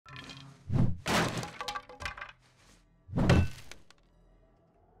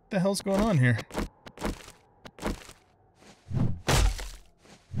the hell's going on here?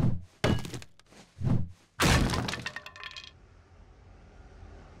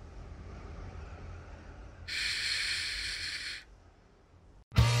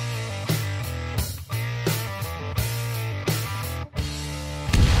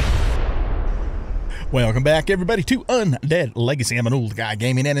 Welcome back, everybody, to Undead Legacy. I'm an old guy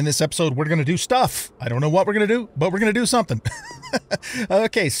gaming, and in this episode, we're going to do stuff. I don't know what we're going to do, but we're going to do something.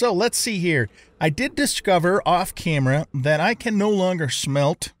 Okay, so let's see here. I did discover off camera that I can no longer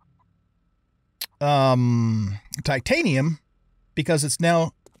smelt titanium because it's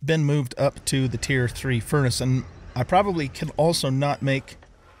now been moved up to the tier 3 furnace, and I probably can also not make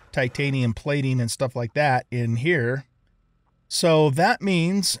titanium plating and stuff like that in here. So that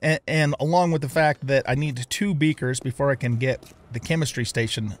means, and along with the fact that I need 2 beakers before I can get the chemistry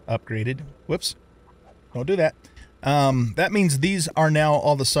station upgraded. Whoops. Don't do that. That means these are now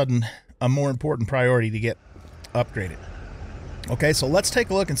all of a sudden a more important priority to get upgraded. Okay, so let's take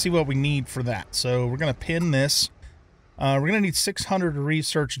a look and see what we need for that. So we're going to pin this. We're going to need 600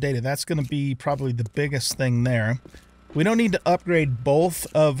 research data. That's going to be probably the biggest thing there. We don't need to upgrade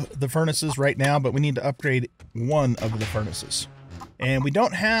both of the furnaces right now, but we need to upgrade one of the furnaces. And we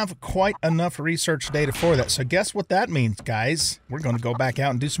don't have quite enough research data for that. So guess what that means, guys? We're going to go back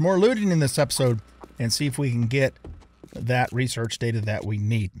out and do some more looting in this episode and see if we can get that research data that we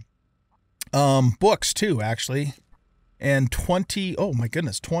need. Books too, actually. And 20, oh my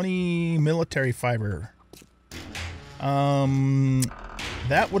goodness, 20 military fiber.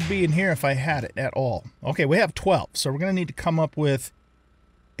 That would be in here if I had it at all. Okay, we have 12, so we're going to need to come up with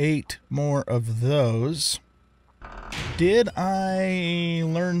 8 more of those. Did I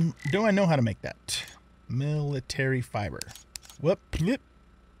learn... Do I know how to make that? Military fiber. Whoop. Yep.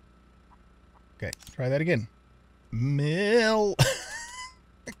 Okay, try that again.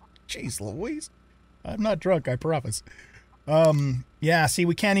 Jeez Louise. I'm not drunk, I promise. Yeah, see,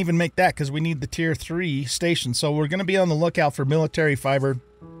 we can't even make that because we need the tier 3 station. So we're going to be on the lookout for military fiber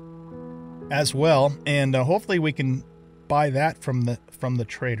as well, and hopefully we can buy that from the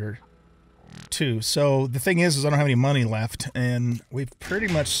trader too. So the thing is I don't have any money left, and we've pretty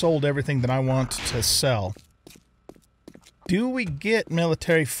much sold everything that I want to sell. Do we get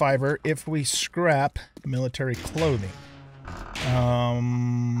military fiber if we scrap military clothing?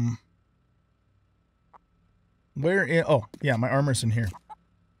 Where is... Oh, yeah, my armor's in here.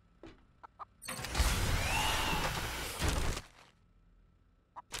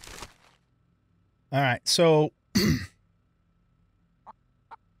 All right, so...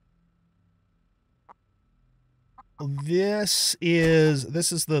 This is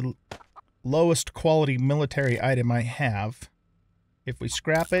the lowest quality military item I have. If we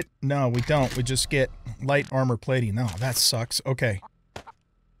scrap it... No, we don't. We just get light armor plating. No, that sucks. Okay.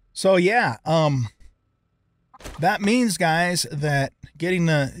 So, yeah, that means, guys, that getting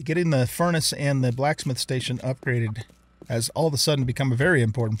the furnace and the blacksmith station upgraded has all of a sudden become a very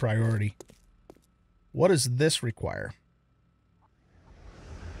important priority. What does this require?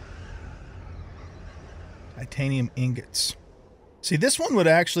 Titanium ingots. See, this one would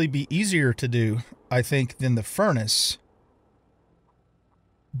actually be easier to do, I think, than the furnace.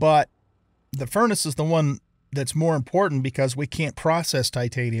 But the furnace is the one that's more important because we can't process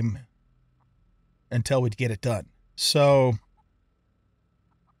titanium until we get it done. So,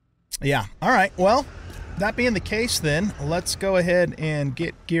 yeah. All right. Well, that being the case, then, let's go ahead and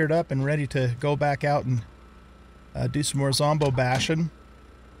get geared up and ready to go back out and do some more zombo bashing.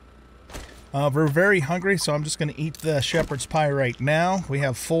 We're very hungry, so I'm just going to eat the shepherd's pie right now. We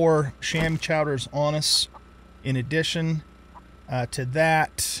have 4 sham chowders on us in addition to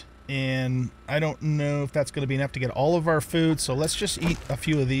that. And I don't know if that's going to be enough to get all of our food, so let's just eat a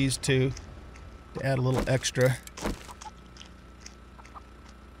few of these too to add a little extra.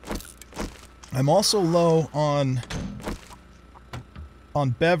 I'm also low on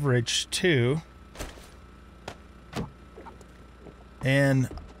beverage too. And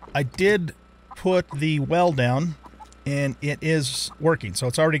I did put the well down, and it is working. So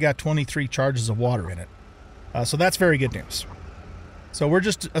it's already got 23 charges of water in it. So that's very good news. So we're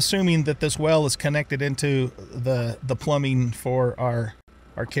just assuming that this well is connected into the plumbing for our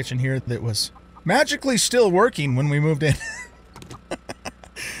kitchen here that was magically still working when we moved in.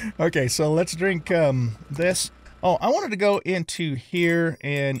 Okay, so let's drink this. Oh, I wanted to go into here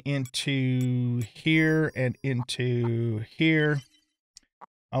and into here and into here.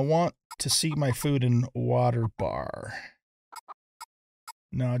 I want to see my food in water bar.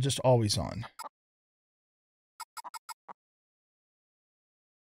 No, just always on.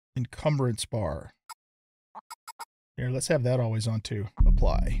 Encumbrance bar. Here, let's have that always on too.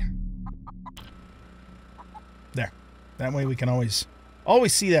 Apply. There. That way we can always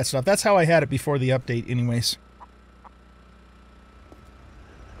see that stuff. That's how I had it before the update anyways.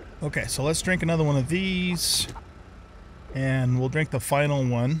 Okay, so let's drink another one of these. And we'll drink the final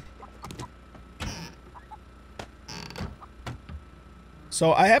one.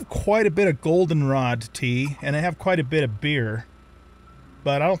 So I have quite a bit of goldenrod tea, and I have quite a bit of beer.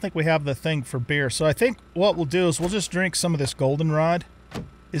 But I don't think we have the thing for beer. So I think what we'll do is we'll just drink some of this goldenrod.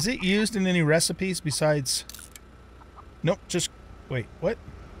 Is it used in any recipes besides... Nope, just... Wait, what?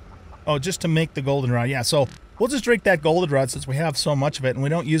 Oh, just to make the goldenrod. Yeah, so we'll just drink that goldenrod since we have so much of it and we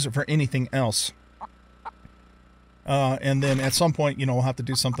don't use it for anything else. And then at some point, you know, we'll have to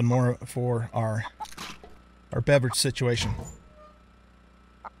do something more for our beverage situation.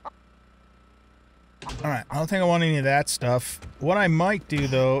 Alright, I don't think I want any of that stuff. What I might do,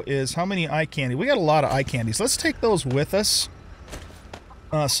 though, is how many eye candy? We got a lot of eye candies. Let's take those with us.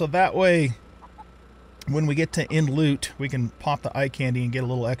 So that way, when we get to end loot, we can pop the eye candy and get a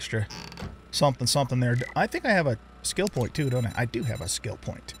little extra something there. I think I have a skill point, too, don't I? I do have a skill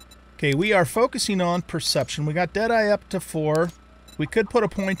point. Okay, we are focusing on perception. We got Deadeye up to 4. We could put a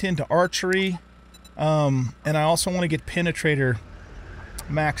point into archery. And I also want to get Penetrator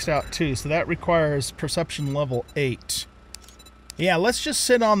maxed out too, so that requires perception level 8. Yeah, let's just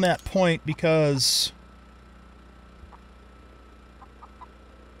sit on that point because...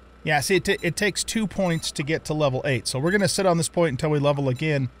 Yeah, see, it takes 2 points to get to level 8, so we're going to sit on this point until we level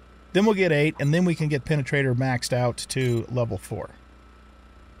again. Then we'll get 8, and then we can get Penetrator maxed out to level 4.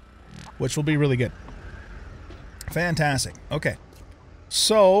 Which will be really good. Fantastic. Okay.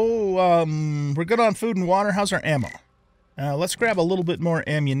 So, we're good on food and water. How's our ammo? Let's grab a little bit more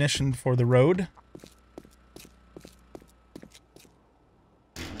ammunition for the road.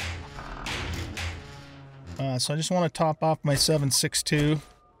 So I just want to top off my 7.62.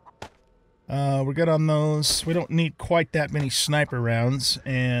 We're good on those. We don't need quite that many sniper rounds,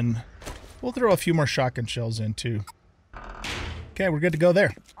 and we'll throw a few more shotgun shells in too. Okay, we're good to go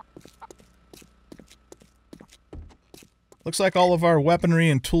there. Looks like all of our weaponry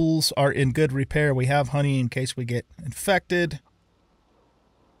and tools are in good repair. We have honey in case we get infected.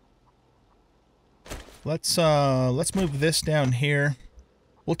 Let's move this down here.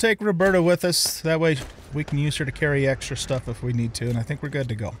 We'll take Roberta with us. That way we can use her to carry extra stuff if we need to, and I think we're good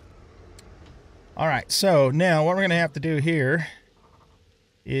to go. Alright, so now what we're going to have to do here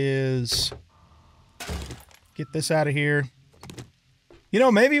is get this out of here. You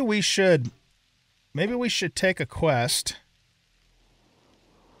know, maybe we should take a quest.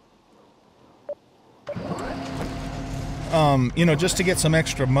 You know, just to get some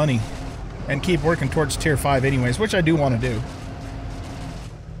extra money and keep working towards tier 5 anyways, which I do want to do.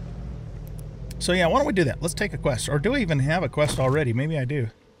 So yeah, why don't we do that? Let's take a quest. Or do I even have a quest already? Maybe I do.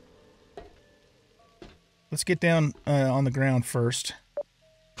 Let's get down on the ground first.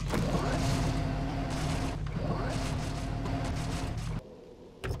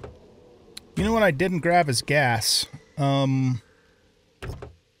 You know what I didn't grab is gas. Well,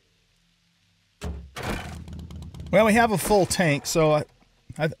 we have a full tank, so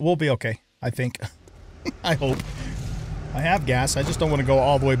we'll be okay, I think. I hope. I have gas, I just don't want to go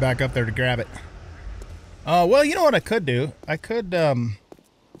all the way back up there to grab it. Well, you know what I could do? I could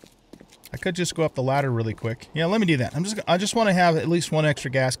just go up the ladder really quick. Yeah, let me do that. I just want to have at least one extra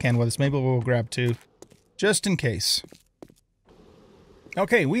gas can with us. Maybe we'll grab 2, just in case.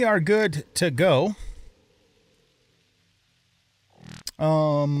 Okay, we are good to go.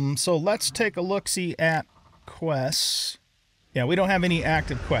 So let's take a look-see at quests. Yeah, we don't have any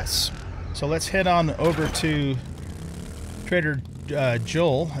active quests. So let's head on over to Trader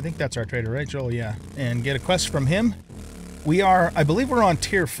Joel. I think that's our trader, right? Joel, yeah. And get a quest from him. I believe we're on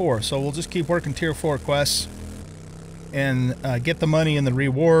tier 4, so we'll just keep working tier 4 quests and get the money and the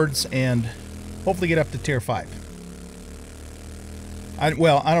rewards and hopefully get up to tier 5.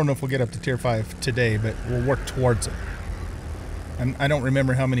 Well, I don't know if we'll get up to tier 5 today, but we'll work towards it. And I don't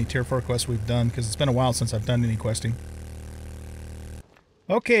remember how many tier 4 quests we've done because it's been a while since I've done any questing.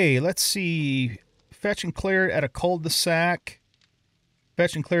 Okay, let's see. Fetch and clear at a cul-de-sac.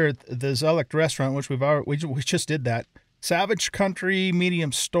 Fetch and clear at the Zellicht restaurant, which we just did that. Savage Country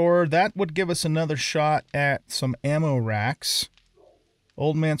medium store. That would give us another shot at some ammo racks.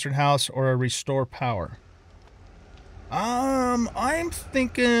 Old Mansard House or a restore power. I'm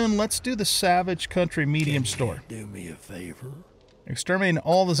thinking let's do the Savage Country medium store. Do me a favor. Exterminating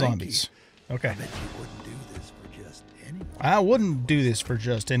all the zombies. Okay. I bet you wouldn't do this for just anyone. I wouldn't do this for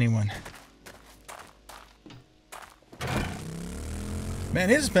just anyone. Man,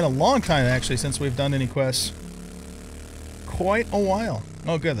 it has been a long time actually since we've done any quests. quite a while.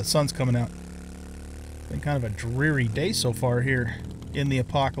 Oh good, the sun's coming out. Been kind of a dreary day so far here in the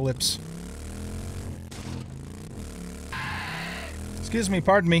apocalypse. Excuse me,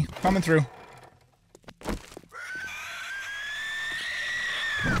 pardon me, coming through.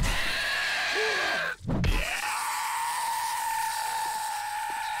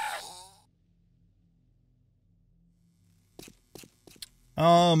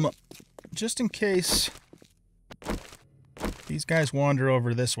 Just in case these guys wander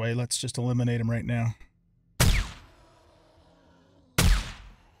over this way, let's just eliminate them right now.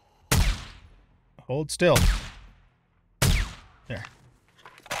 Hold still. There.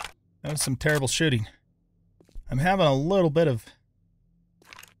 That was some terrible shooting. I'm having a little bit of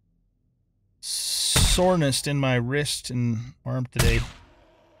soreness in my wrist and arm today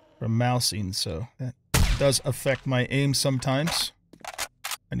from mousing, so that does affect my aim sometimes.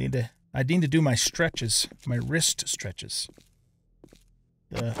 I need to do my stretches, my wrist stretches.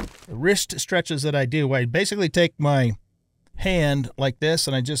 The wrist stretches that I do, I basically take my hand like this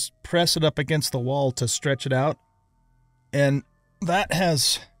and I just press it up against the wall to stretch it out. And that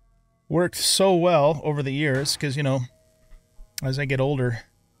has worked so well over the years because, you know, as I get older,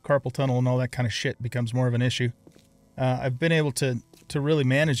 carpal tunnel and all that kind of shit becomes more of an issue. I've been able to really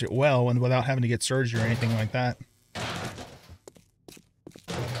manage it well and without having to get surgery or anything like that.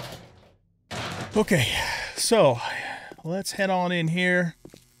 Okay, so let's head on in here.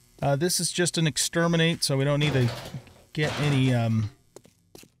 This is just an exterminate, so we don't need to get any,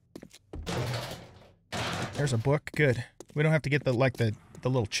 there's a book, good. We don't have to get the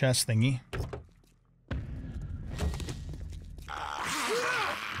little chest thingy.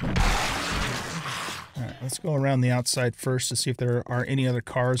 Alright, let's go around the outside first to see if there are any other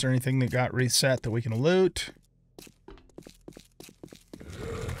cars or anything that got reset that we can loot.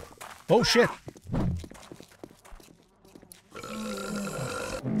 Oh shit!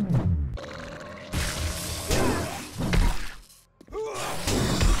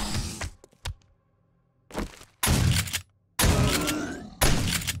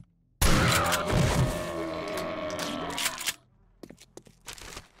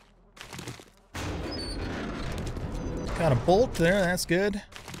 Got a bolt there, that's good.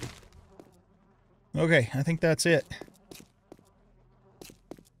 Okay, I think that's it.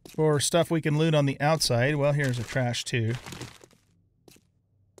 For stuff we can loot on the outside, well, here's a trash too.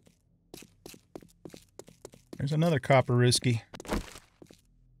 There's another copper-rooski.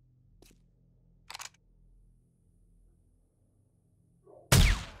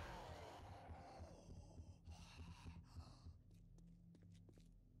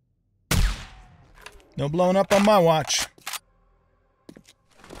 No blowing up on my watch.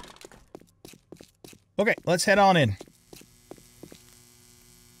 Okay, let's head on in.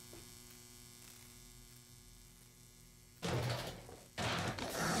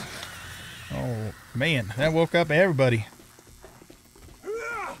 Oh, man, that woke up everybody.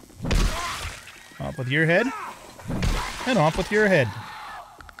 Off with your head. And off with your head.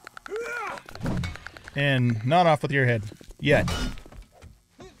 And not off with your head. Yet.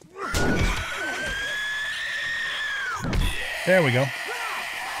 There we go.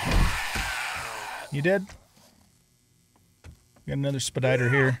 You dead? Got another Spider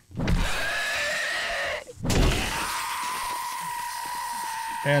here.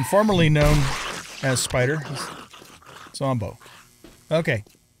 And formerly known as Spider, Zombo. Okay.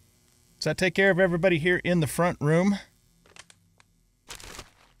 Does that take care of everybody here in the front room?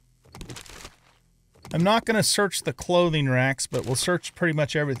 I'm not going to search the clothing racks, but we'll search pretty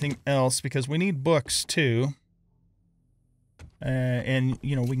much everything else because we need books too. And,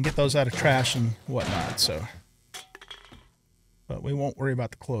 you know, we can get those out of trash and whatnot, so. But we won't worry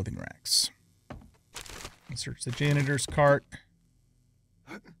about the clothing racks. Let's search the janitor's cart.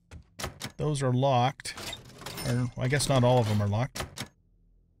 Those are locked. Or, well, I guess not all of them are locked.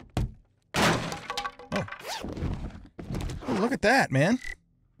 Oh. Oh, look at that, man.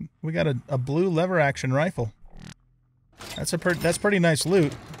 We got a blue lever action rifle. That's pretty nice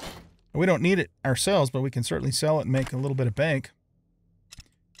loot. We don't need it ourselves, but we can certainly sell it and make a little bit of bank.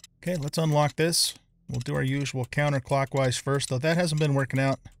 Okay, let's unlock this. We'll do our usual counterclockwise first, though that hasn't been working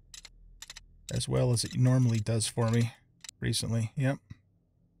out as well as it normally does for me recently. Yep.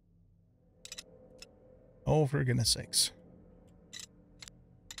 Oh, for goodness sakes.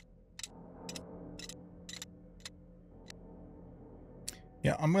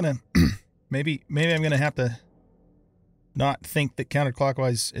 Yeah, I'm gonna maybe I'm gonna have to not think that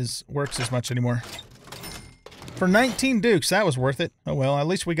counterclockwise works as much anymore. For 19 dukes, that was worth it. Oh well, at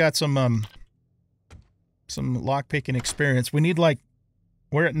least we got some lockpicking experience. We need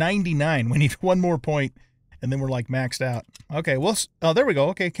we're at 99. We need one more point, And then we're like maxed out. Okay, well, oh, there we go.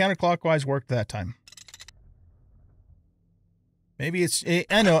 Okay, counterclockwise worked that time. Maybe it's,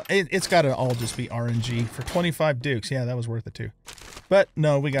 I know, it's got to all just be RNG. For 25 dukes, yeah, that was worth it too. But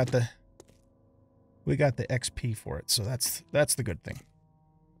no, we got the XP for it, so that's the good thing.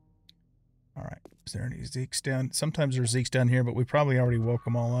 All right, is there any Zeeks down? Sometimes there's Zeeks down here, but we probably already woke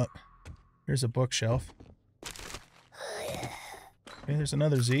them all up. Here's a bookshelf. Okay, there's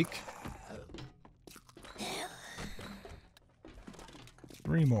another Zeke.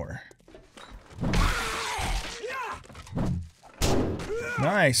 3 more.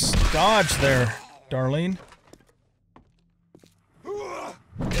 Nice dodge there, Darlene.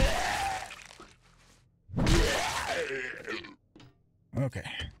 Okay.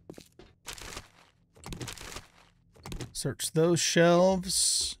 Search those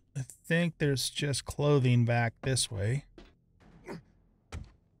shelves. I think there's just clothing back this way.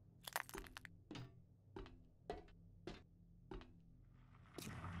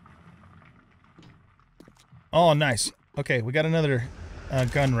 Oh, nice. Okay, we got another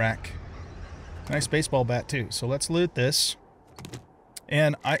gun rack. Nice baseball bat, too. So let's loot this.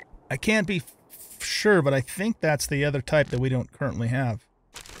 And I can't be sure, but I think that's the other type that we don't currently have.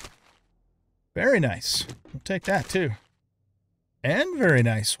 Very nice. We'll take that, too. And very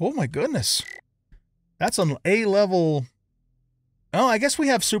nice. Oh, my goodness. That's an A level. Oh, I guess we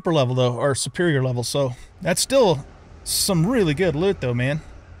have super level, though, or superior level. So that's still some really good loot, though, man.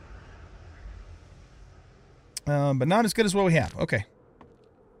 But not as good as what we have. Okay.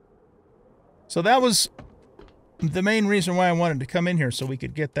 So that was the main reason why I wanted to come in here, so we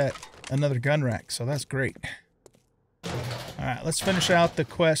could get that another gun rack. So that's great. Alright, let's finish out the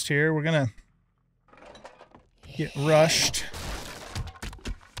quest here. We're gonna get rushed.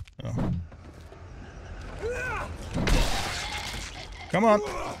 Oh. Come on.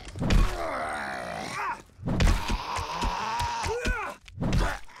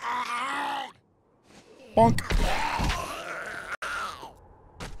 Bonk.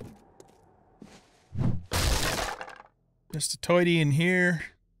 Just a toity in here.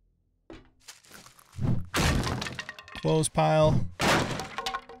 Clothes pile.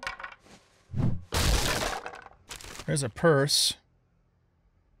 There's a purse.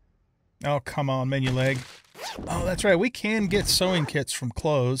 Oh, come on, menu leg. Oh, that's right. We can get sewing kits from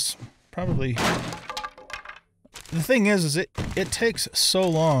clothes. Probably. The thing is it takes so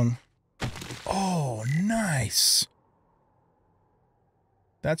long. Oh, nice.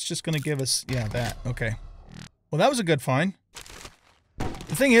 That's just going to give us, yeah, that. Okay. Well, that was a good find.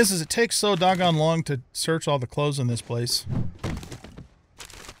 The thing is it takes so doggone long to search all the clothes in this place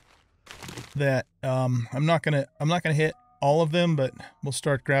that I'm not gonna hit all of them, but we'll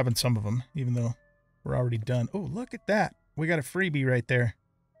start grabbing some of them, even though we're already done. Oh, look at that! We got a freebie right there.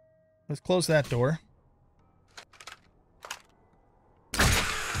 Let's close that door.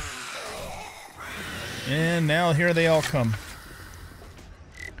 And now here they all come.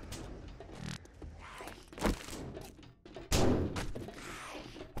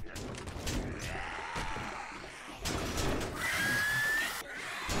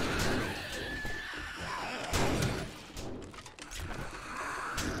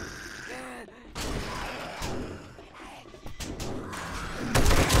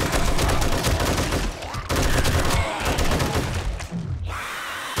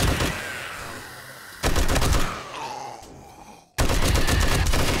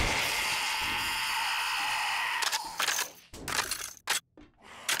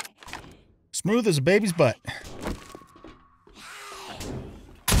 Smooth as a baby's butt.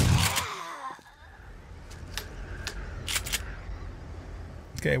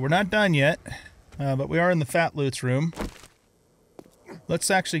 Okay, we're not done yet, but we are in the Fat Loot's room. Let's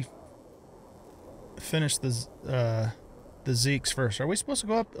actually finish the Zeeks first. Are we supposed to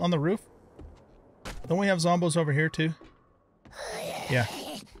go up on the roof? Don't we have zombos over here too? Yeah.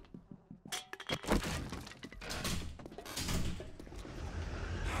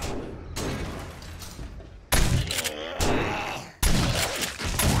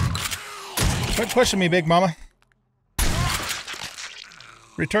 Quit pushing me, big mama.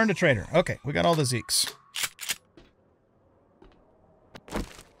 Return to trader. Okay, we got all the Zeeks.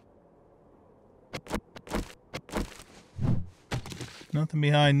 Nothing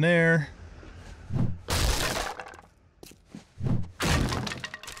behind there.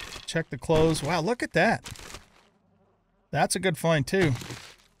 Check the clothes. Wow, look at that. That's a good find, too.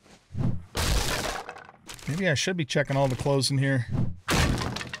 Maybe I should be checking all the clothes in here.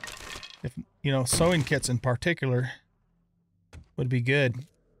 If, you know, sewing kits in particular would be good.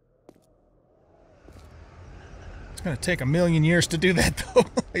 It's going to take a million years to do that, though.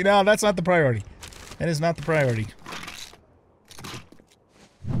 You know, that's not the priority. That is not the priority.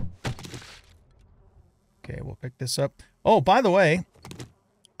 Okay, we'll pick this up. Oh, by the way,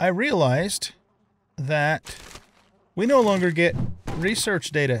 I realized that we no longer get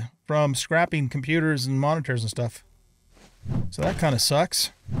research data from scrapping computers and monitors and stuff. So that kind of sucks.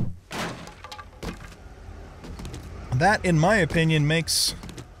 That, in my opinion, makes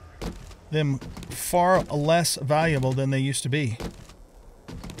them far less valuable than they used to be.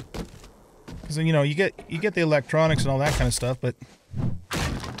 Because, you know, you get the electronics and all that kind of stuff, but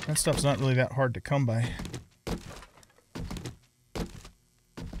that stuff's not really that hard to come by.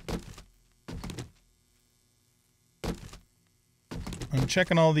 I'm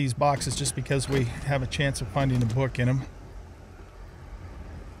checking all these boxes just because we have a chance of finding a book in them.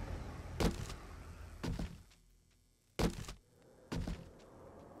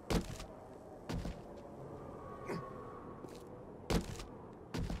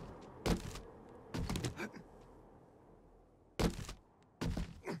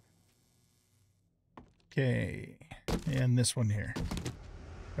 Okay, and this one here.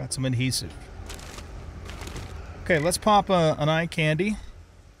 Got some adhesive. Okay, let's pop an eye candy.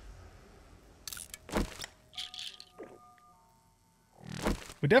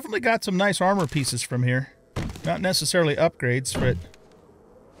 We definitely got some nice armor pieces from here. Not necessarily upgrades, but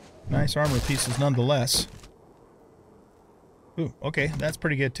nice armor pieces nonetheless. Ooh, okay, that's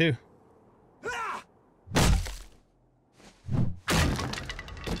pretty good too.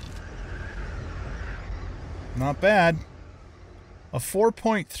 Not bad. A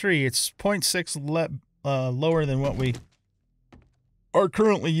 4.3. It's 0.6 lower than what we are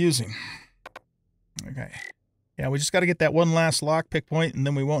currently using. Okay. Yeah, we just got to get that one last lockpick point, and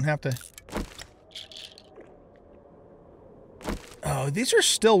then we won't have to... Oh, these are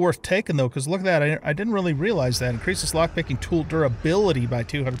still worth taking, though, because look at that. I didn't really realize that. Increases lockpicking tool durability by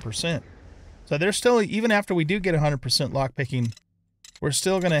 200%. So there's still, even after we do get 100% lockpicking, we're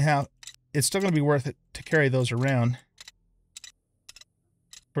still going to have... It's still going to be worth it to carry those around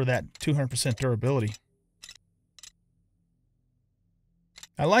for that 200% durability.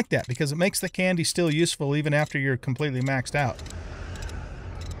 I like that because it makes the candy still useful even after you're completely maxed out.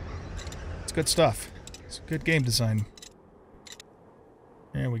 It's good stuff. It's good game design.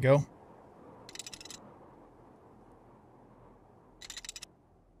 There we go.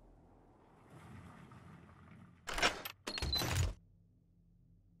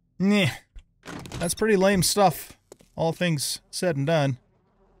 Nah, that's pretty lame stuff, all things said and done.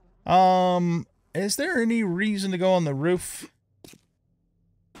 Is there any reason to go on the roof?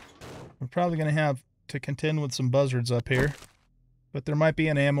 We're probably going to have to contend with some buzzards up here, but there might be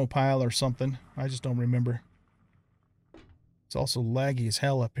an ammo pile or something. I just don't remember. It's also laggy as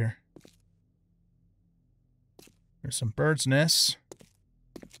hell up here. There's some birds' nests.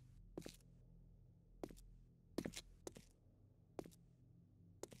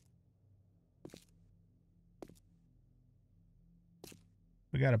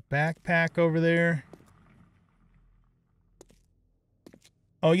 We got a backpack over there.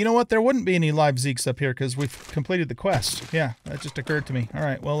 Oh, you know what? There wouldn't be any live Zeeks up here because we've completed the quest. Yeah, that just occurred to me. All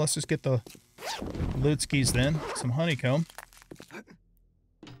right, well, let's just get the loot skis then. Some honeycomb.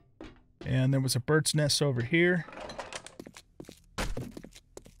 And there was a bird's nest over here.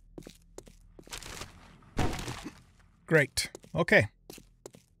 Great. Okay.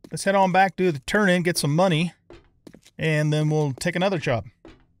 Let's head on back, do the turn-in, get some money, and then we'll take another job.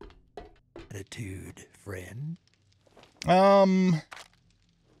 Attitude, friend.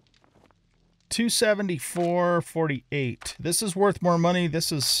 274.48. This is worth more money.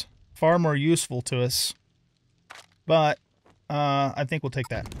 This is far more useful to us. But I think we'll take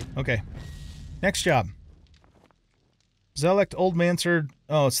that. Okay. Next job. Zelect Old Mansard.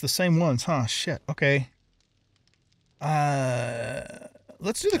 Oh, it's the same ones, huh? Shit. Okay.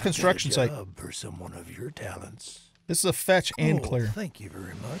 Let's do the construction site. For someone of your talents. This is a fetch and clear. Thank you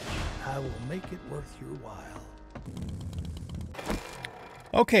very much. I will make it worth your while.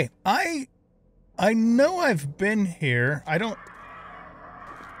 Okay, I know I've been here. I don't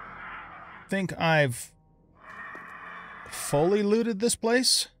think I've fully looted this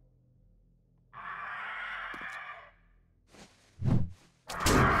place.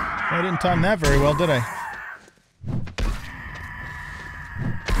 I didn't time that very well, did I?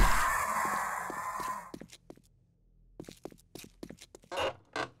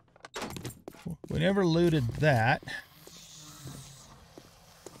 We never looted that.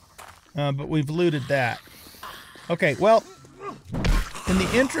 But we've looted that. Okay, well, in the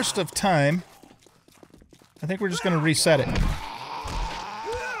interest of time, I think we're just going to reset it.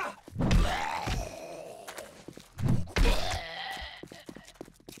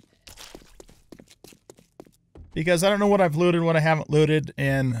 because I don't know what I've looted, what I haven't looted,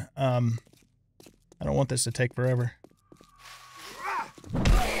 and I don't want this to take forever.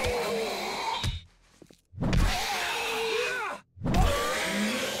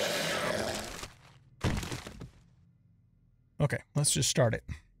 Okay, let's just start it.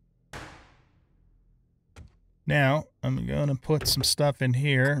 Now, I'm going to put some stuff in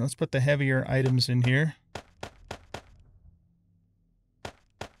here. Let's put the heavier items in here.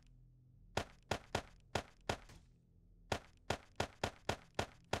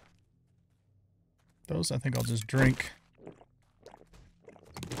 Those I think I'll just drink.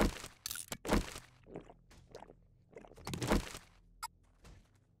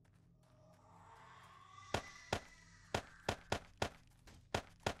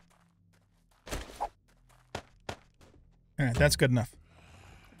 All right, that's good enough.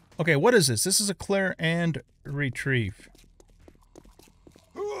 Okay, what is this? This is a clear and retrieve.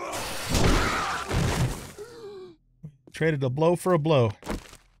 Traded a blow for a blow.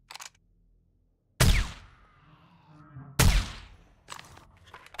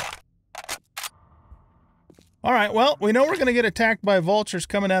 All right, well, we know we're going to get attacked by vultures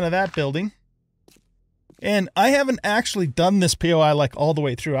coming out of that building. And I haven't actually done this POI like all the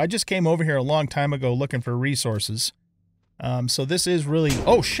way through. I just came over here a long time ago looking for resources. So this is really...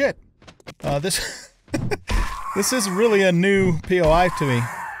 Oh, shit! This this is really a new POI to me.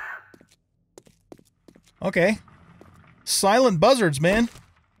 Okay. Silent buzzards, man.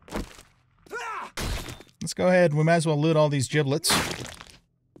 Let's go ahead. We might as well loot all these giblets.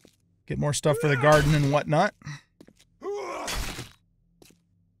 Get more stuff for the garden and whatnot.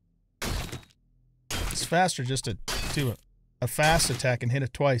 It's faster just to do a fast attack and hit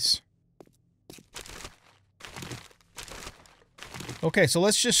it twice. Okay, so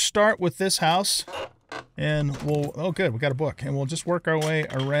let's just start with this house. And we'll... Oh, good. We got a book. And we'll just work our way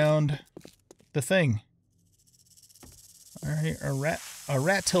around the thing. All right, a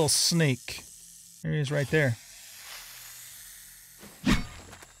rat tail snake. There he is right there.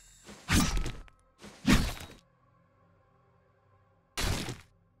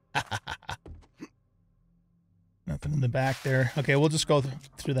 Nothing in the back there. Okay, we'll just go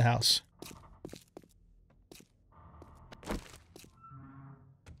through the house.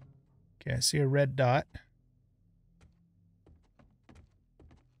 Okay, I see a red dot.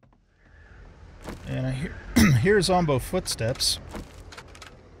 And I hear Zombo footsteps.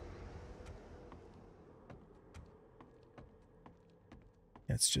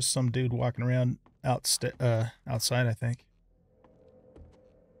 It's just some dude walking around outside, I think.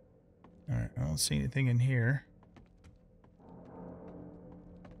 Alright, I don't see anything in here.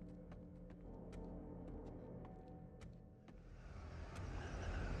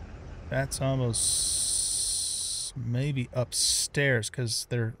 That's almost maybe upstairs because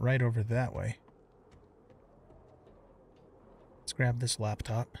they're right over that way. Let's grab this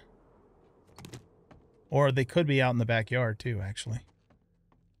laptop. Or they could be out in the backyard too, actually.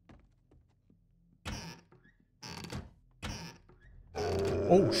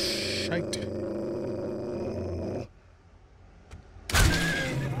 Oh, shite.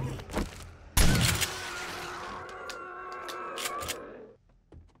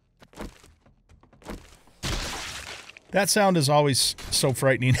 That sound is always so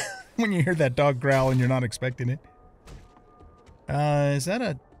frightening when you hear that dog growl and you're not expecting it. Is that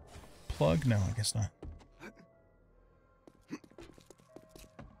a plug? No, I guess not.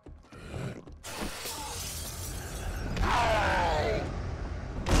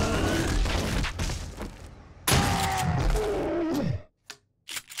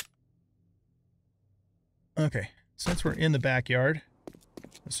 Okay, since we're in the backyard,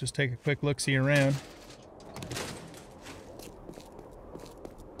 let's just take a quick look-see around.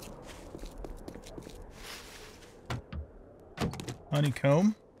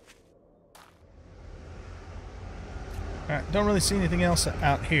 Honeycomb. Alright, don't really see anything else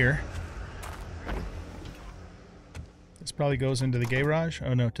out here. This probably goes into the garage.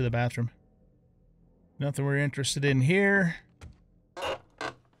 Oh no, to the bathroom. Nothing we're interested in here.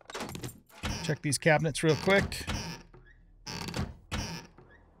 Check these cabinets real quick.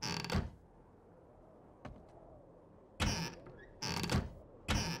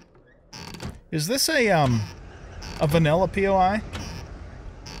 Is this a vanilla POI?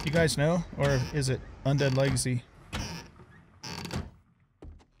 You guys know? Or is it Undead Legacy? I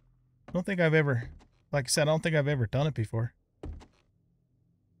don't think I've ever... Like I said, I don't think I've ever done it before.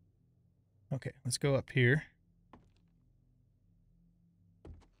 Okay, let's go up here.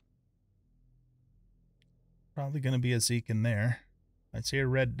 Probably going to be a Zeke in there. I see a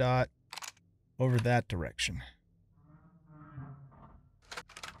red dot over that direction.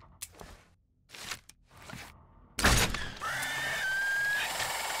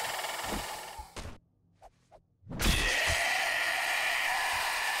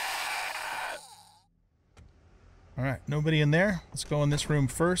 Nobody in there. Let's go in this room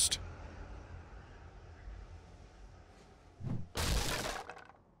first.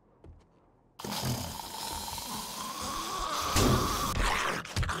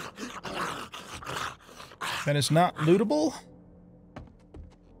 That is not lootable.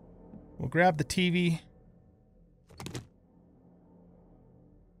 We'll grab the TV.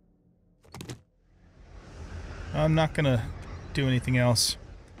 I'm not going to do anything else.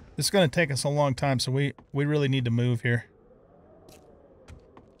 This is going to take us a long time, so we really need to move here.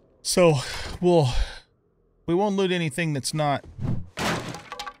 So, we won't loot anything that's not,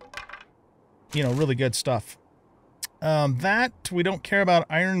 you know, really good stuff. That, we don't care about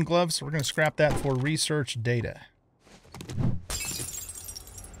iron gloves, so we're going to scrap that for research data.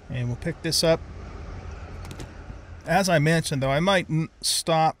 And we'll pick this up. As I mentioned, though, I might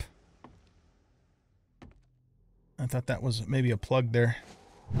stop. I thought that was maybe a plug there.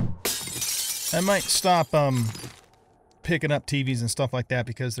 I might stop picking up TVs and stuff like that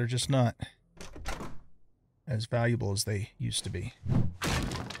because they're just not as valuable as they used to be.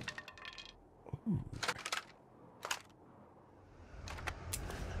 Ooh.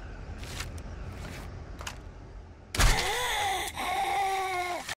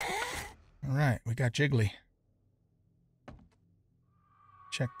 All right, we got Jiggly.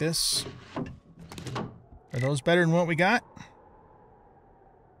 Check this. Are those better than what we got?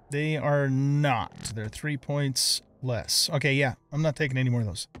 They are not. They're 3 points less. Okay, yeah. I'm not taking any more of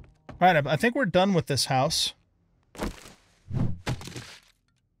those. All right, I think we're done with this house.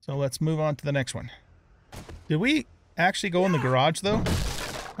 So let's move on to the next one. Did we actually go in the garage, though?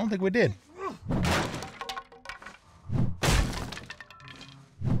 I don't think we did.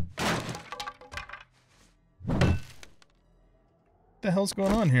 What the hell's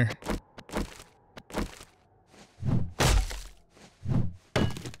going on here?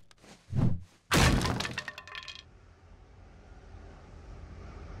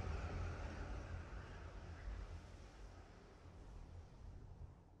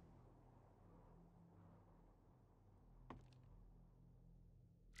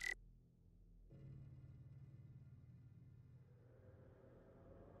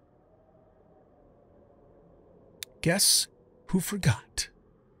 Guess who forgot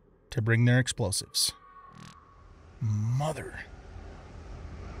to bring their explosives? Mother.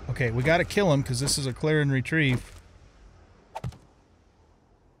 Okay, we gotta kill him because this is a clear and retrieve.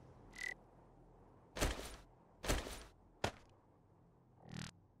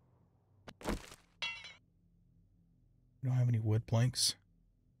 We don't have any wood planks.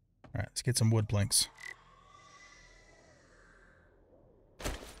 Alright, let's get some wood planks.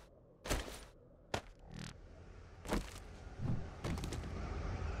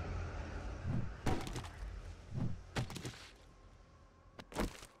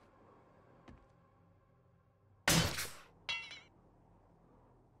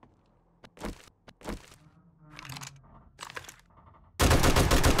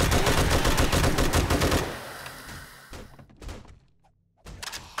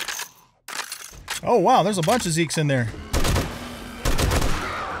 Oh, wow, there's a bunch of Zeeks in there.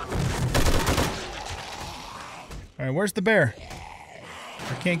 All right, where's the bear?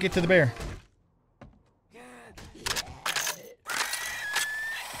 I can't get to the bear.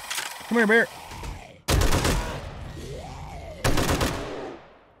 Come here, bear.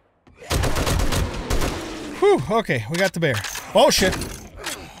 Whew, okay, we got the bear. Oh, shit.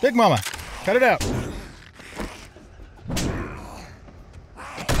 Big Mama, cut it out.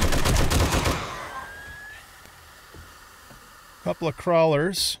 Couple of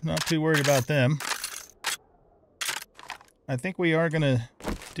crawlers. Not too worried about them. I think we are going to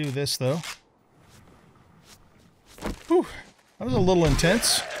do this, though. Whew. That was a little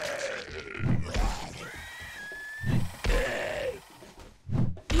intense.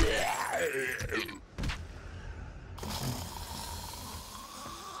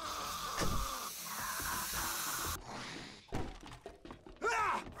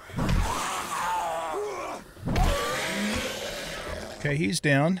 Okay, he's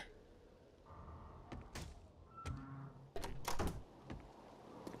down.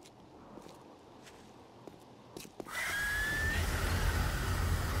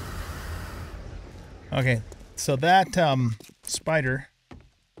 Okay, so that spider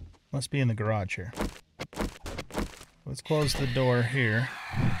must be in the garage here. Let's close the door here.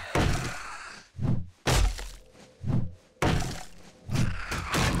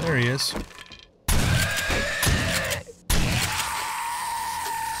 There he is.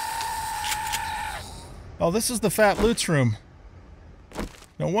 Oh, this is the Fat Loot's room.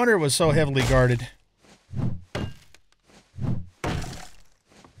 No wonder it was so heavily guarded.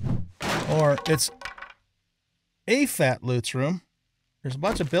 Or it's AFAT loots room. There's a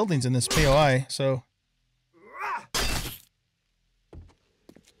bunch of buildings in this POI, so...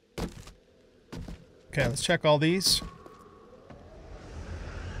 Okay, let's check all these.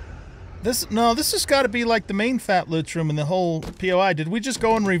 This has got to be like the main fat loots room in the whole POI. Did we just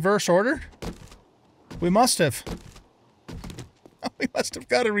go in reverse order? We must have. We must have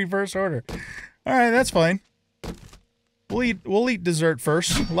got a reverse order. All right, that's fine. We'll eat dessert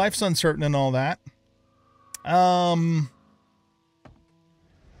first. Life's uncertain and all that.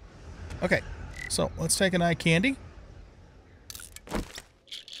 Okay, so let's take an eye candy.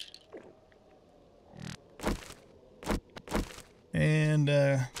 And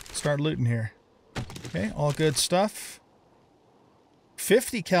start looting here. Okay, all good stuff.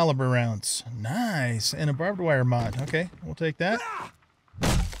 50 caliber rounds. Nice. And a barbed wire mod. Okay, we'll take that.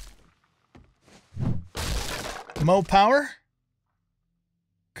 Mo power.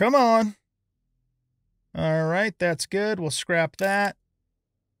 Come on. All right, that's good. We'll scrap that.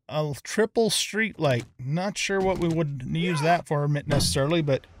 A triple street light. Not sure what we would use that for necessarily,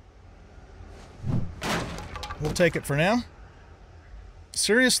 but we'll take it for now.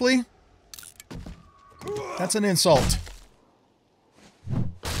 Seriously? That's an insult.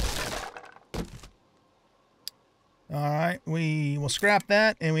 Alright, we will scrap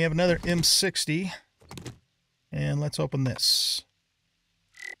that, and we have another M60. And let's open this.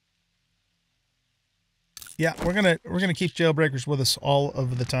 Yeah, we're gonna keep jailbreakers with us all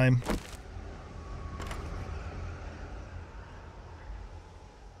of the time.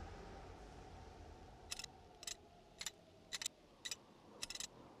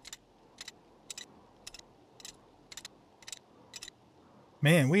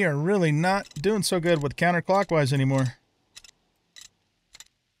 Man, we are really not doing so good with counterclockwise anymore.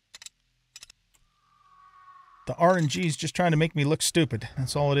 The RNG is just trying to make me look stupid.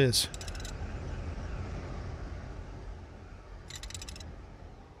 That's all it is.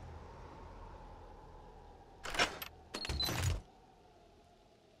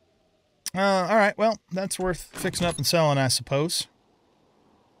 Alright, well, that's worth fixing up and selling, I suppose.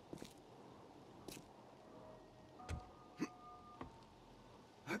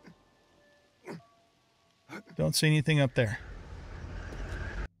 Don't see anything up there.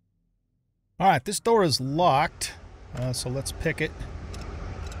 Alright, this door is locked, so let's pick it.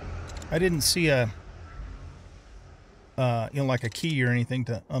 I didn't see a, like a key or anything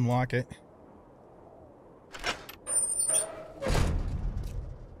to unlock it.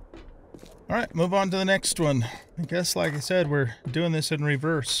 Alright, move on to the next one. I guess, like I said, we're doing this in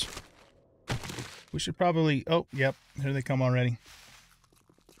reverse. We should probably... Oh, yep, here they come already.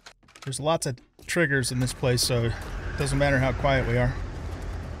 There's lots of triggers in this place, so it doesn't matter how quiet we are.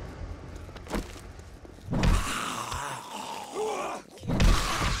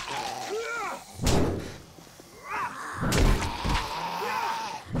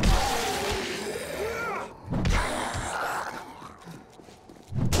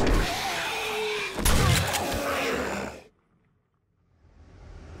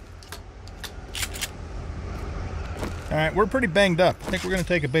 Alright, we're pretty banged up. I think we're going to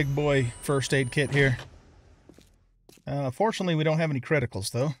take a big boy first aid kit here. Fortunately, we don't have any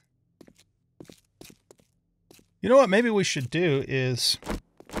criticals, though. You know what maybe we should do is...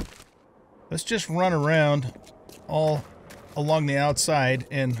 let's just run around all along the outside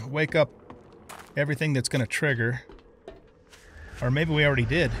and wake up everything that's going to trigger. Or maybe we already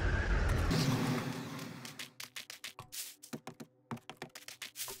did.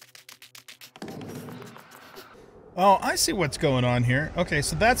 Oh, I see what's going on here. Okay,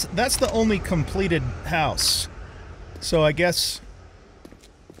 so that's the only completed house. So I guess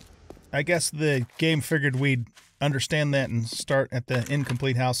the game figured we'd understand that and start at the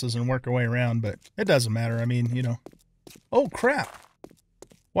incomplete houses and work our way around, but it doesn't matter. I mean, you know. Oh, crap.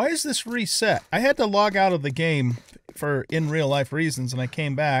 Why is this reset? I had to log out of the game for in real life reasons, and I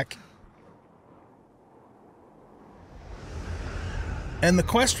came back. And the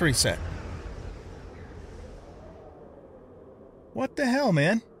quest reset. What the hell,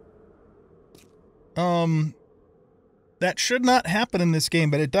 man? That should not happen in this game,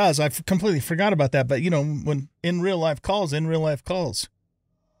 but it does. I completely forgot about that. But, you know, when in real life calls, in real life calls.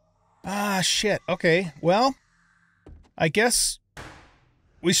 Ah, shit. Okay, well, I guess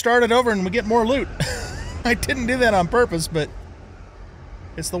we started over and we get more loot. I didn't do that on purpose, but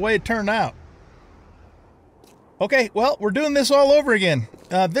it's the way it turned out. Okay, well, we're doing this all over again.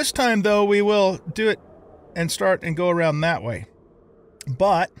 This time, though, we will do it and start and go around that way.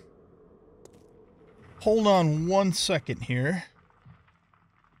 But, hold on one second here.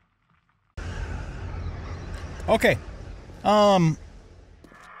 Okay. Yeah,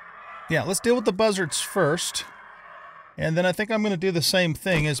 let's deal with the buzzards first. And then I think I'm going to do the same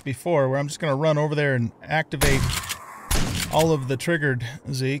thing as before, where I'm just going to run over there and activate all of the triggered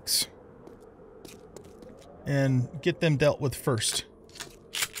Zeeks and get them dealt with first.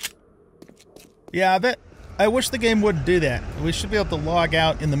 Yeah, I wish the game would do that. We should be able to log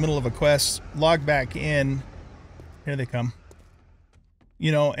out in the middle of a quest, log back in. Here they come.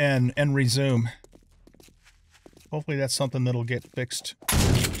 You know, and resume. Hopefully that's something that'll get fixed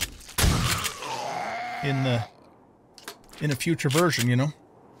in a future version, you know.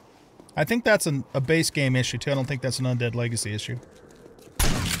 I think that's a base game issue too. I don't think that's an Undead Legacy issue.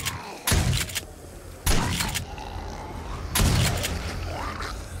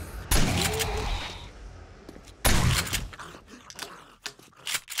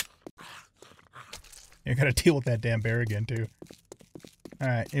 You gotta deal with that damn bear again too.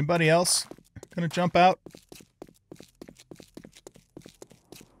 Alright, anybody else gonna jump out?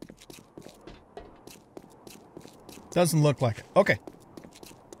 Doesn't look like it. Okay.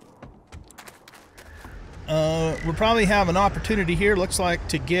 We'll probably have an opportunity here, looks like,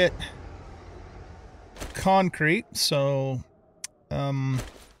 to get concrete. So,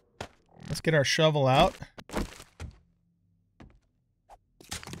 let's get our shovel out.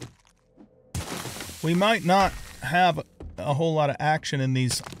 We might not have a whole lot of action in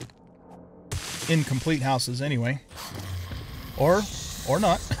these incomplete houses anyway. Or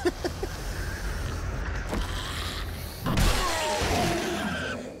not.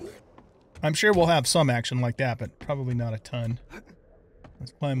 I'm sure we'll have some action like that, but probably not a ton.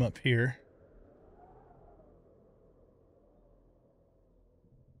 Let's climb up here.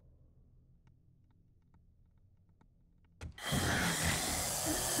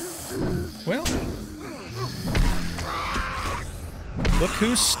 Well, look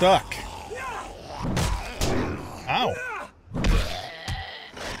who's stuck. Ow.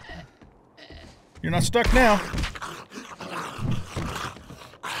 You're not stuck now.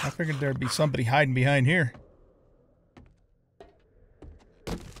 I figured there'd be somebody hiding behind here.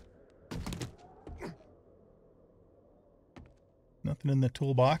 Nothing in the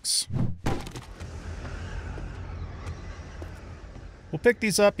toolbox. We'll pick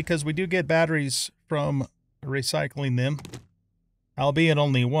these up because we do get batteries from recycling them. Albeit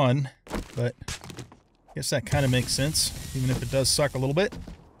only one, but I guess that kind of makes sense, even if it does suck a little bit.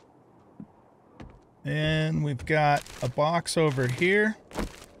 And we've got a box over here.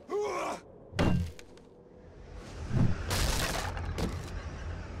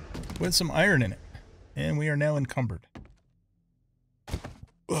 With some iron in it. And we are now encumbered.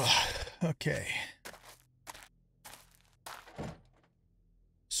 Ugh, okay.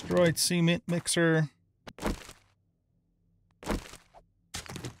 Destroyed cement mixer.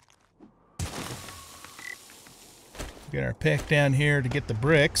 Get our pick down here to get the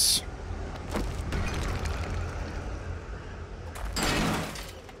bricks.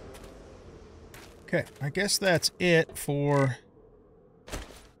 Okay, I guess that's it for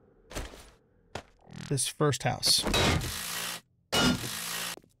this first house.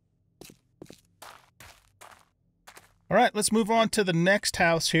 All right, let's move on to the next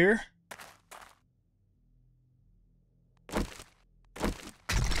house here.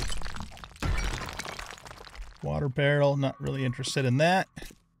 Water barrel, not really interested in that.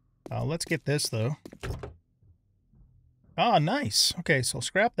 Let's get this, though. Ah, nice. Okay, so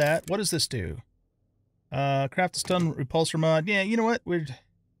scrap that. What does this do? Craft a stun repulsor mod. Yeah, you know what?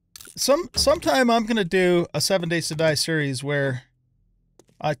 Sometime I'm going to do a 7 Days to Die series where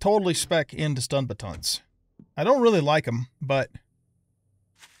I totally spec into stun batons. I don't really like them, but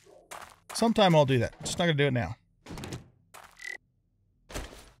sometime I'll do that. I'm just not going to do it now.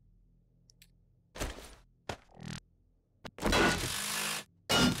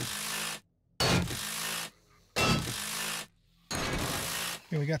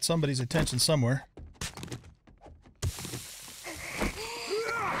 Okay, we got somebody's attention somewhere.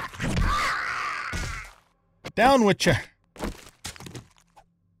 Down with you.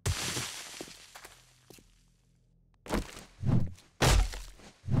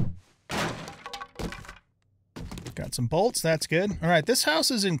 Got some bolts, that's good. Alright, this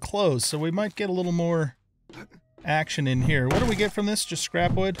house is enclosed, so we might get a little more action in here. What do we get from this? Just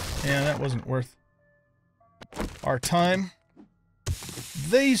scrap wood? Yeah, that wasn't worth our time.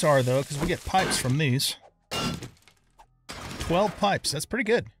 These are, though, because we get pipes from these. 12 pipes, that's pretty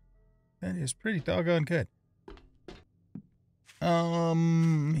good. That is pretty doggone good.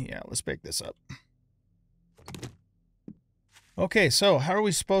 Yeah, let's pick this up. Okay, so how are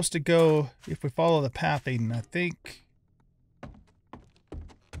we supposed to go if we follow the pathing? I think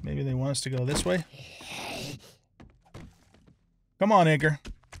maybe they want us to go this way. Come on, Edgar.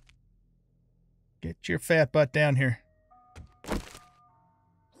 Get your fat butt down here.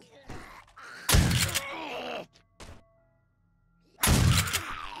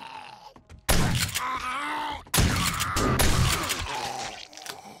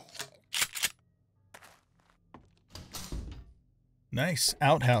 Nice.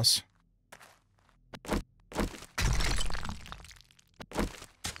 Outhouse.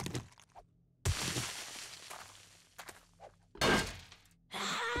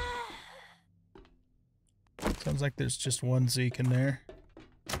 Sounds like there's just one Zeke in there.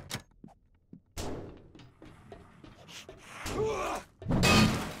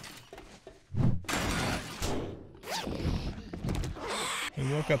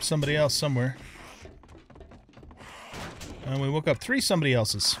 We woke up somebody else somewhere. And we woke up 3 somebody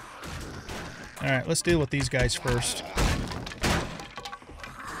else's. Alright, let's deal with these guys first.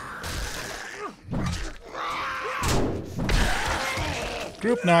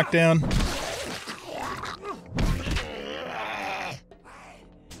 Group knockdown.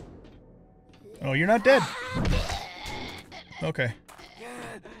 Oh, you're not dead. Okay.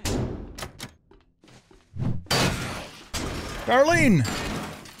 Darlene!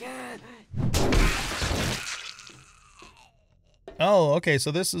 Oh, okay,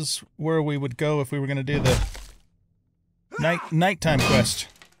 so this is where we would go if we were going to do the nighttime quest.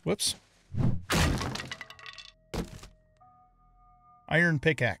 Whoops. Iron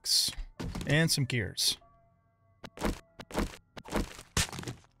pickaxe. And some gears.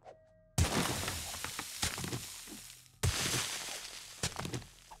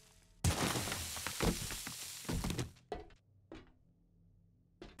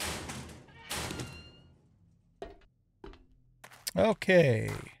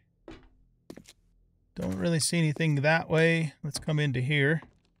 Okay. Don't really see anything that way. Let's come into here.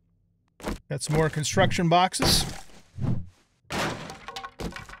 Got some more construction boxes.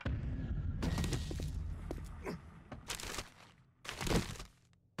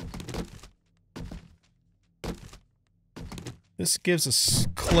 This gives us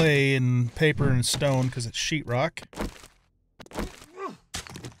clay and paper and stone because it's sheetrock.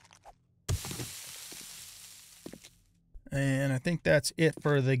 And I think that's it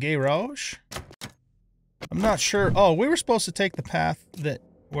for the garage. I'm not sure. Oh, we were supposed to take the path that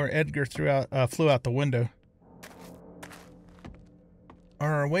where Edgar flew out the window.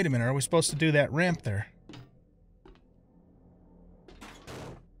 Or wait a minute, are we supposed to do that ramp there?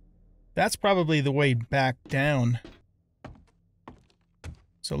 That's probably the way back down.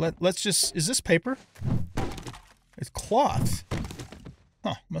 So let's just... Is this paper? It's cloth.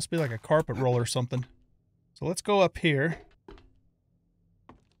 Huh, must be like a carpet roll or something. So let's go up here.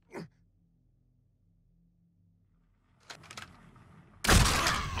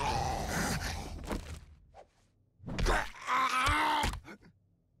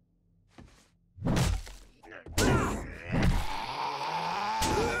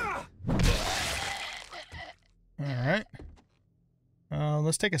 Alright.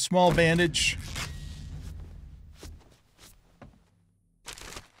 Let's take a small bandage.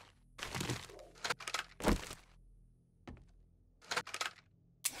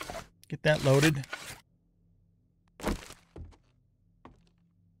 Get that loaded.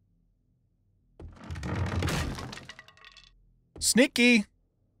 Sneaky!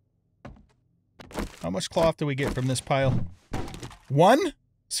 How much cloth do we get from this pile? 1?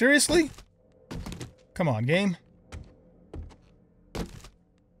 Seriously? Come on, game.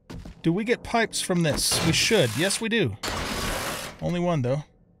 Do we get pipes from this? We should. Yes, we do. Only 1, though.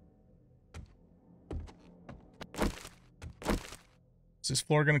 Is this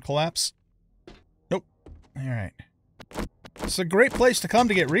floor going to collapse? Nope. Alright. It's a great place to come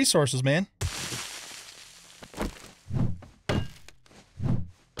to get resources, man.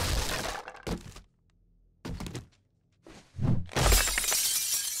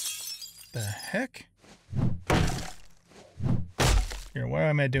 The heck? Here, why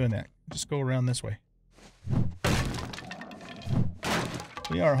am I doing that? Just go around this way.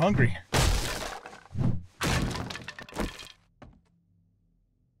 We are hungry.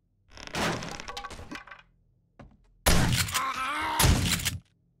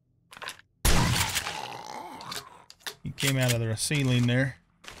 He came out of the ceiling there.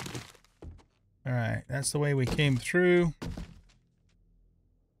 Alright, that's the way we came through.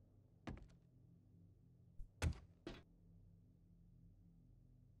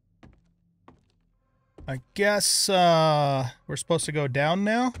 I guess we're supposed to go down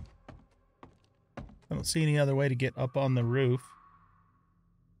now. I don't see any other way to get up on the roof.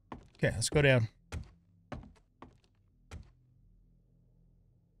 Okay, let's go down.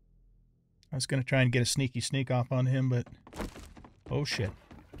 I was going to try and get a sneaky sneak off on him, but... Oh, shit.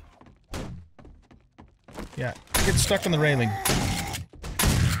 Yeah, get stuck on the railing.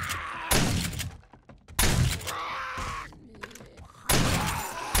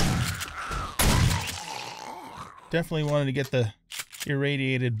 Definitely wanted to get the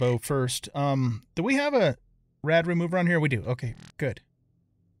irradiated bow first. Do we have a rad remover on here? We do. Okay, good.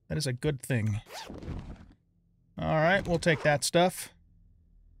 That is a good thing. Alright, we'll take that stuff.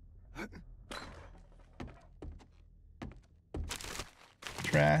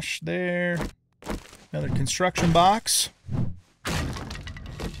 Trash there. Another construction box.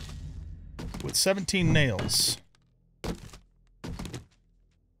 With 17 nails.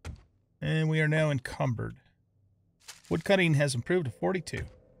 And we are now encumbered. Wood cutting has improved to 42.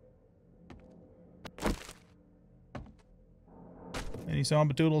 Any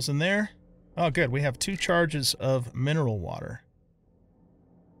zombie doodles in there? Oh, good. We have 2 charges of mineral water.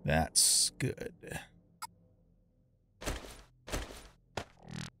 That's good.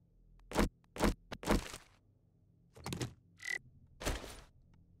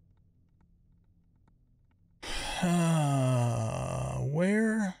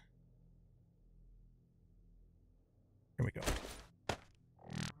 Where? Here we go.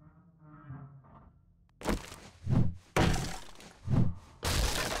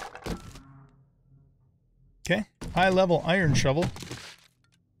 Okay, high-level iron shovel.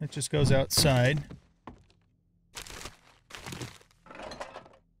 That just goes outside.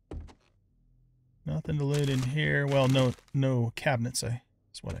 Nothing to loot in here. Well, no cabinets,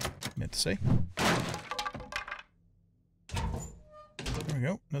 that's what I meant to say. There we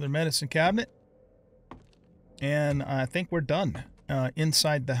go. Another medicine cabinet. And I think we're done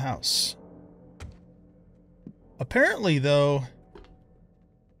inside the house. Apparently, though,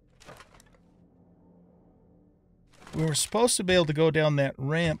 we were supposed to be able to go down that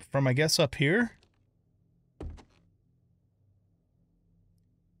ramp from, I guess, up here.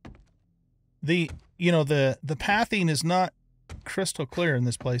 The pathing is not crystal clear in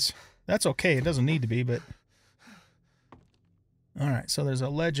this place. That's okay. It doesn't need to be, but... Alright, so there's a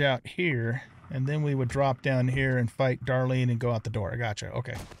ledge out here, and then we would drop down here and fight Darlene and go out the door. I gotcha.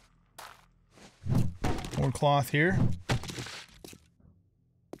 Okay. More cloth here.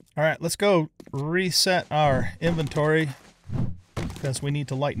 Alright, let's go reset our inventory because we need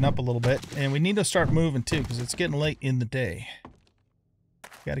to lighten up a little bit. And we need to start moving too because it's getting late in the day.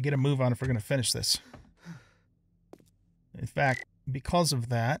 Got to get a move on if we're going to finish this. In fact, because of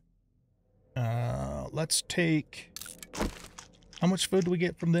that, let's take... How much food do we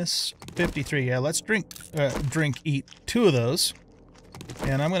get from this? 53. Yeah, let's eat 2 of those.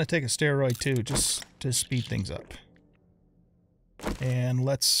 And I'm going to take a steroid too, just to speed things up. And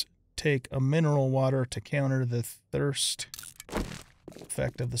let's take a mineral water to counter the thirst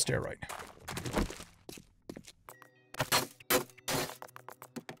effect of the steroid.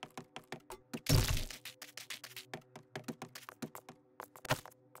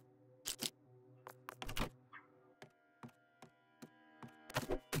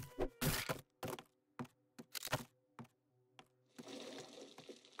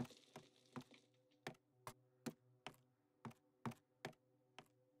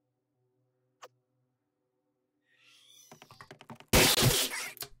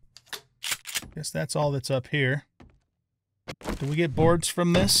 Guess that's all that's up here. Do we get boards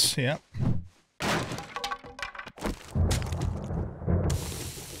from this? Yep.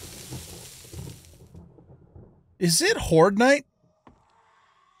 Is it Horde Night?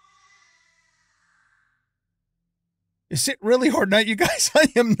 Is it really Horde Night, you guys? I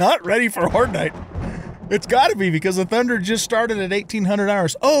am not ready for Horde Night. It's gotta be because the thunder just started at 1800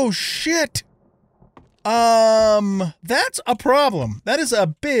 hours. Oh, shit! That's a problem. That is a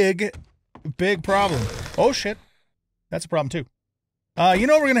big problem. Oh, shit. That's a problem, too. You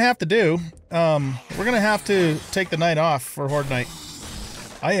know what we're gonna have to do? We're gonna have to take the night off for Horde Night.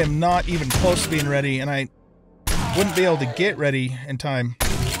 I am not even close to being ready, and I wouldn't be able to get ready in time.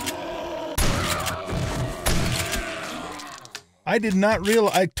 I did not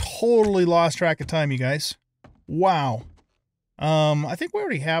realize... I totally lost track of time, you guys. Wow. I think we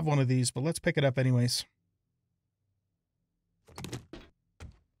already have one of these, but let's pick it up anyways.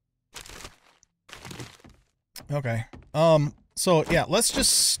 Okay. So, yeah, let's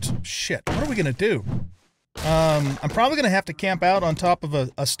just... Shit, what are we gonna do? I'm probably gonna have to camp out on top of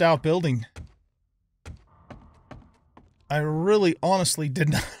a stout building. I really, honestly did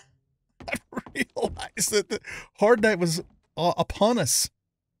not realize that the Horde Night was upon us.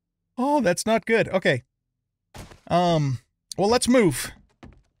 Oh, that's not good. Okay. Well, let's move.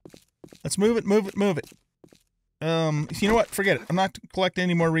 Let's move it. You know what? Forget it. I'm not collecting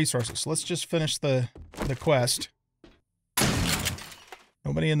any more resources. Let's just finish the quest.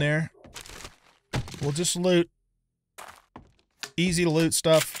 Nobody in there. We'll just loot. Easy to loot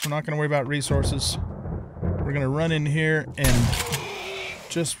stuff. We're not going to worry about resources. We're going to run in here and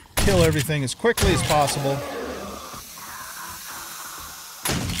just kill everything as quickly as possible.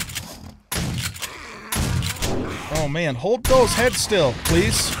 Oh man, hold those heads still,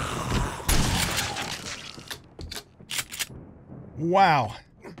 please. Wow.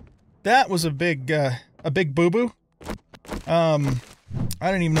 That was a big boo-boo. I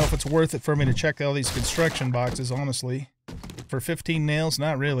don't even know if it's worth it for me to check all these construction boxes, honestly. For 15 nails,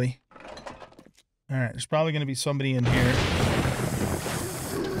 not really. Alright, there's probably going to be somebody in here.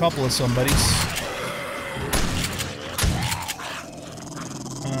 A couple of somebodies.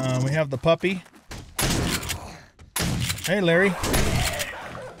 We have the puppy. Hey, Larry.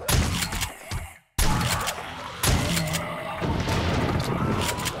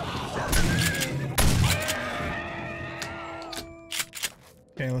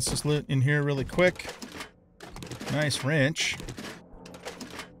 Okay, let's just loot in here really quick. Nice wrench.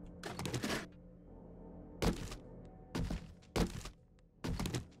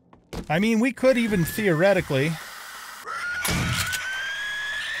 I mean, we could even theoretically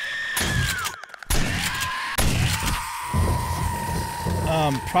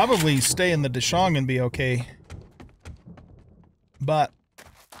probably stay in the Dashong and be okay. But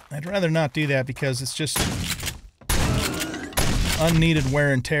I'd rather not do that because it's just unneeded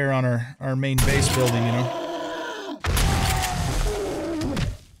wear and tear on our main base building, you know.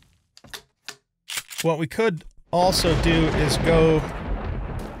 What we could also do is go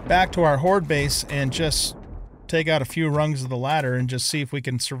back to our horde base and just take out a few rungs of the ladder and just see if we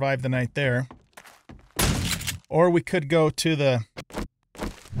can survive the night there. Or we could go to the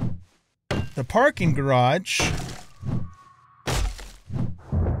parking garage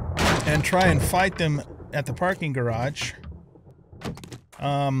and try and fight them at the parking garage.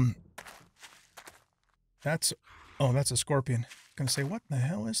 That's a scorpion. I'm gonna say, what the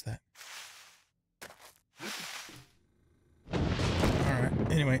hell is that?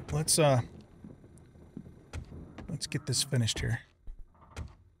 Alright, anyway, let's get this finished here.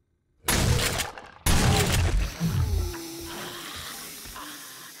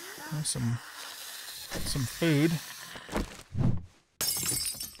 Some food.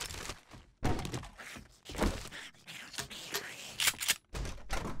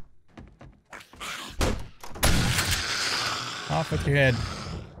 Off with your head.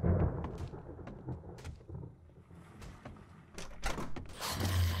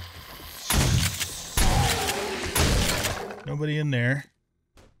 Nobody in there.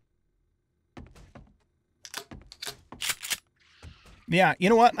 Yeah, you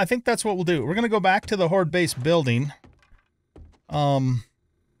know what? I think that's what we'll do. We're going to go back to the horde base building. Are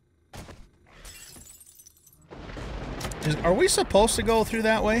we supposed to go through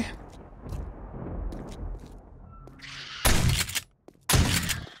that way?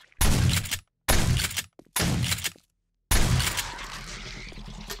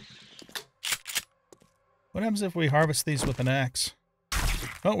 What happens if we harvest these with an axe?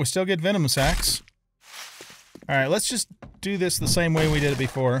 Oh, we still get venomous axe. Alright, let's just do this the same way we did it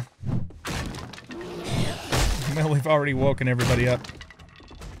before. Well, we've already woken everybody up.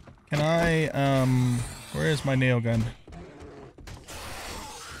 Can I, where is my nail gun?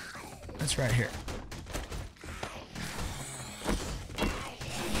 It's right here.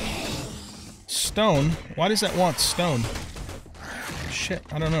 Stone? Why does that want stone? Shit,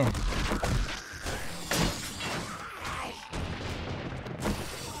 I don't know.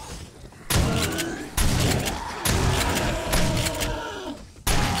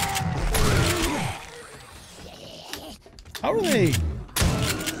 How are they?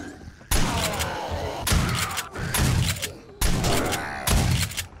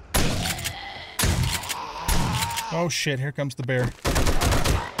 Oh shit, here comes the bear.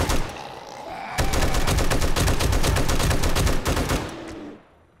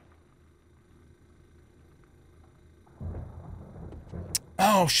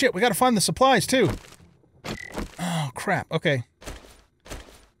 Oh shit, we gotta find the supplies too. Oh crap, okay.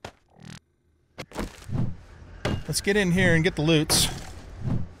 Let's get in here and get the loots.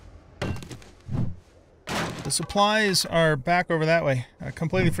 The supplies are back over that way. I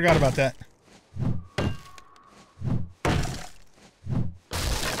completely forgot about that.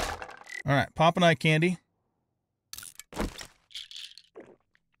 Alright, pop an eye candy.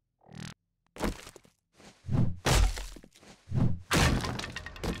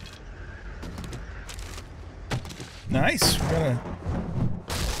 Nice. We got an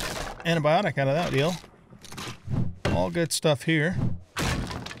antibiotic out of that deal. All good stuff here.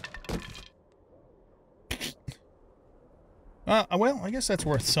 Well, I guess that's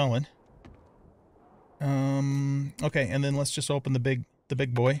worth selling. Okay, and then let's just open the big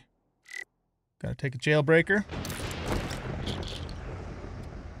boy. Gotta take a jailbreaker.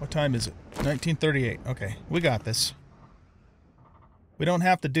 What time is it? 1938. Okay, we got this. We don't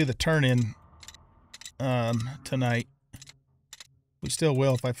have to do the turn-in tonight. We still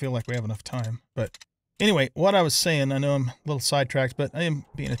will if I feel like we have enough time. But anyway, what I was saying, I know I'm a little sidetracked, but I am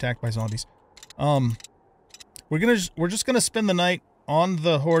being attacked by zombies. We're just gonna spend the night on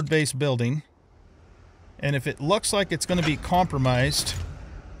the horde base building, and if it looks like it's gonna be compromised,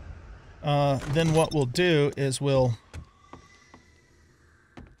 then what we'll do is we'll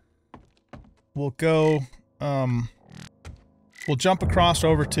go, we'll jump across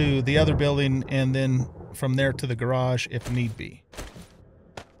over to the other building and then from there to the garage if need be.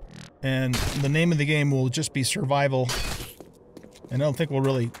 And the name of the game will just be survival. And I don't think we'll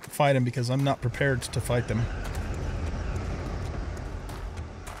really fight them because I'm not prepared to fight them.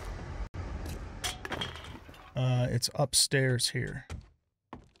 It's upstairs here.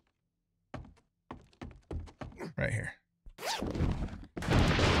 Right here.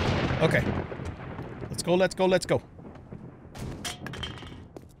 Okay. Let's go, let's go, let's go.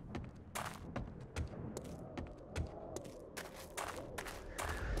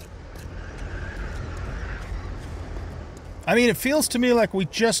 I mean, it feels to me like we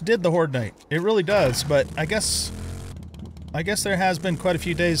just did the Horde Night. It really does, but I guess there has been quite a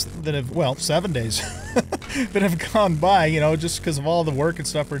few days that have, well, 7 days that have gone by, you know, just because of all the work and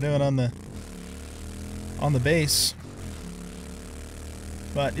stuff we're doing on the base.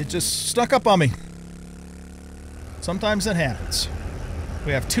 But it just stuck up on me. Sometimes it happens.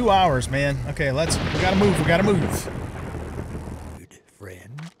 We have 2 hours, man. Okay, we gotta move, we gotta move. Good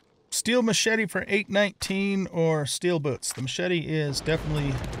friend. Steel machete for $8.19 or steel boots. The machete is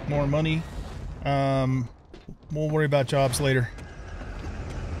definitely more money. We'll worry about jobs later.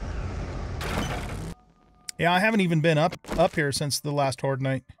 Yeah, I haven't even been up here since the last Horde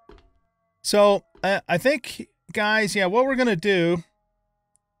Night. So, I think, guys, yeah, what we're gonna do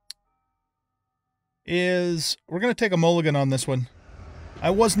is we're gonna take a mulligan on this one. I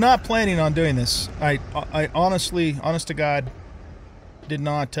was not planning on doing this. I honestly, honest to God, did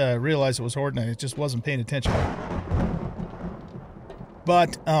not realize it was Horde Night. It just wasn't paying attention.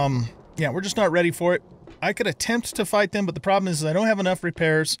 But, yeah, we're just not ready for it. I could attempt to fight them, but the problem is I don't have enough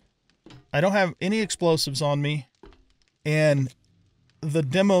repairs. I don't have any explosives on me. And the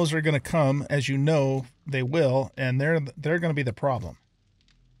demos are going to come, as you know, they will, and they're going to be the problem.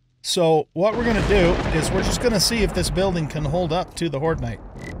 So what we're going to do is we're just going to see if this building can hold up to the Horde Night.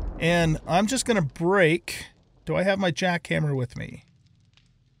 And I'm just going to break... Do I have my jackhammer with me?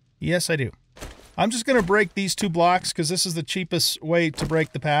 Yes, I do. I'm just going to break these 2 blocks because this is the cheapest way to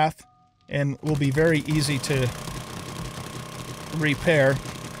break the path and will be very easy to repair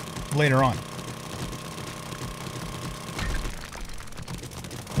later on.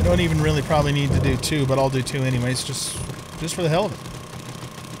 I don't even really probably need to do 2, but I'll do 2 anyways, just for the hell of it.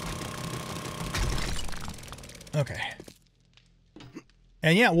 Okay.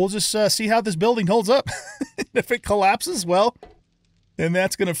 And yeah, we'll just see how this building holds up. If it collapses, well, then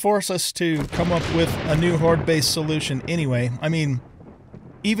that's going to force us to come up with a new horde-based solution anyway. I mean,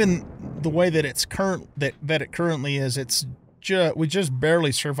 even the way that it's that it currently is, it's we just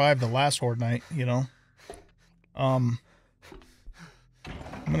barely survived the last Horde Night, you know. I'm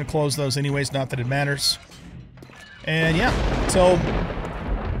going to close those anyways, not that it matters. And yeah, so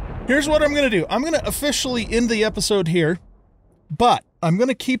here's what I'm going to do. I'm going to officially end the episode here, but I'm going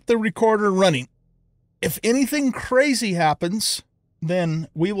to keep the recorder running. If anything crazy happens, then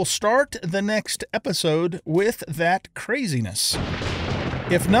we will start the next episode with that craziness.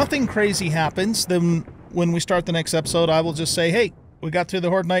 If nothing crazy happens, then when we start the next episode, I will just say, hey, we got through the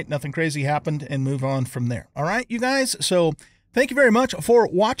Horde Night, nothing crazy happened, and move on from there. All right, you guys? So thank you very much for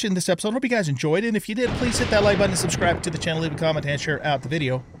watching this episode. Hope you guys enjoyed it. And if you did, please hit that like button and subscribe to the channel, leave a comment, and share out the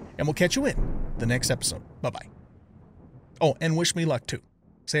video. And we'll catch you in the next episode. Bye-bye. Oh, and wish me luck, too.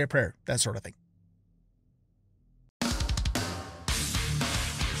 Say a prayer, that sort of thing.